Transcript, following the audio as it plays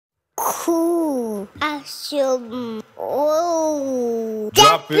Cool. I should. Oh.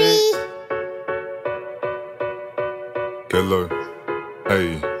 Drop it. Killer.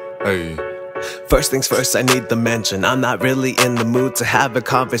 Hey, hey. First things first, I need to mention I'm not really in the mood to have a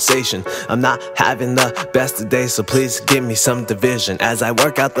conversation. I'm not having the best of days, so please give me some division as I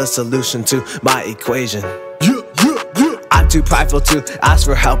work out the solution to my equation. I'm too prideful to ask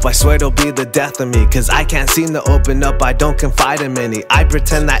for help, I swear it'll be the death of me, cause I can't seem to open up, I don't confide in many. I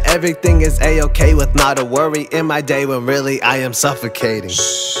pretend that everything is a-okay with not a worry in my day, when really I am suffocating.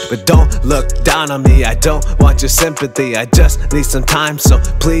 But don't look down on me, I don't want your sympathy, I just need some time, so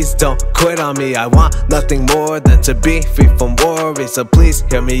please don't quit on me. I want nothing more than to be free from worry, so please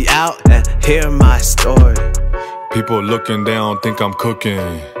hear me out and hear my story. People looking down think I'm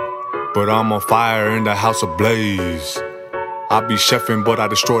cooking, but I'm on fire in the house ablaze. I be chefing, but I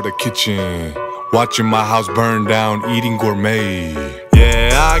destroy the kitchen, watching my house burn down, eating gourmet. Yeah,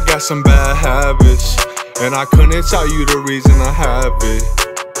 I got some bad habits, and I couldn't tell you the reason I have it.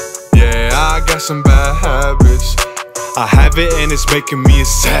 Yeah, I got some bad habits, I have it and it's making me a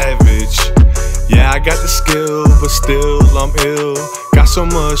savage. Yeah, I got the skill, but still I'm ill. Got so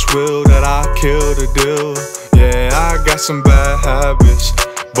much will that I kill the deal. Yeah, I got some bad habits,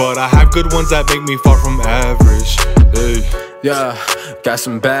 but I have good ones that make me far from average. Hey. Yeah, got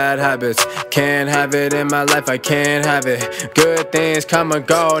some bad habits, can't have it in my life, I can't have it. Good things come and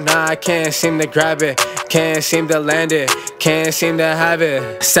go, now I can't seem to grab it, can't seem to land it, can't seem to have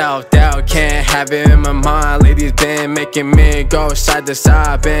it. Self-doubt, can't have it in my mind. Ladies been making me go side to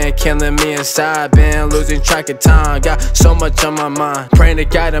side, been killing me inside, been losing track of time. Got so much on my mind, praying to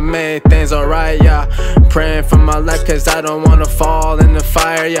God to make things alright, yeah. Praying for my life cause I don't wanna fall in the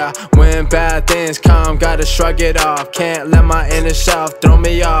fire, yeah. When bad things come, gotta shrug it off, can't let my inner self throw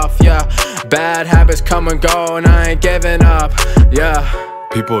me off, yeah. Bad habits come and go and I ain't giving up, yeah.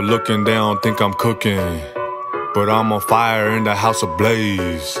 People looking down think I'm cooking, but I'm on fire in the house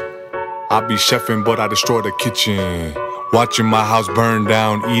ablaze. I be chefing, but I destroy the kitchen, watching my house burn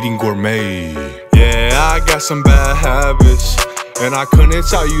down, eating gourmet. Yeah, I got some bad habits, and I couldn't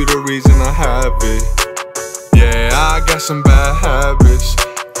tell you the reason I have it. Yeah, I got some bad habits,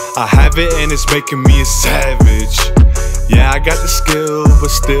 I have it and it's making me a savage. Yeah, I got the skill, but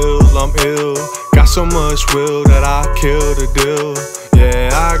still I'm ill. Got so much will that I kill the deal. Yeah,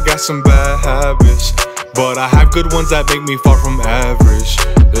 I got some bad habits, but I have good ones that make me far from average.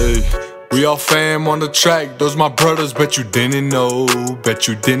 Hey. We all fam on the track, those my brothers, bet you didn't know, bet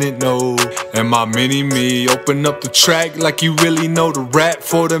you didn't know. And my mini-me, open up the track like you really know the rap.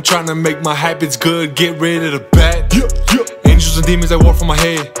 For them trying to make my habits good, get rid of the bad. Angels and demons that walk from my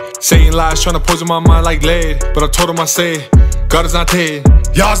head, saying lies, trying to poison my mind like lead. But I told him, I said, God is not dead,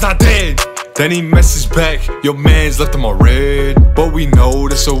 y'all's not dead. Then he messaged back, your man's left him all red. But we know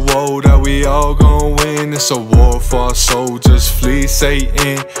this a war that we all gon' win. It's a war for our soldiers, flee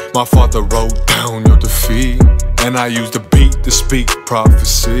Satan. My father wrote down your defeat, and I used the beat to speak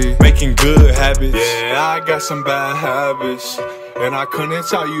prophecy. Making good habits, yeah, I got some bad habits, and I couldn't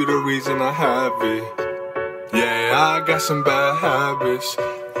tell you the reason I have it. Yeah, I got some bad habits,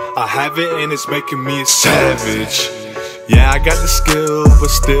 I have it and it's making me a savage. Yeah, I got the skill, but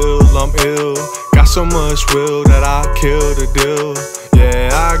still I'm ill. Got so much will that I kill the deal. Yeah,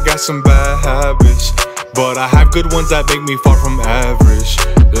 I got some bad habits, but I have good ones that make me far from average.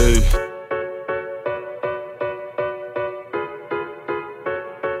 Hey.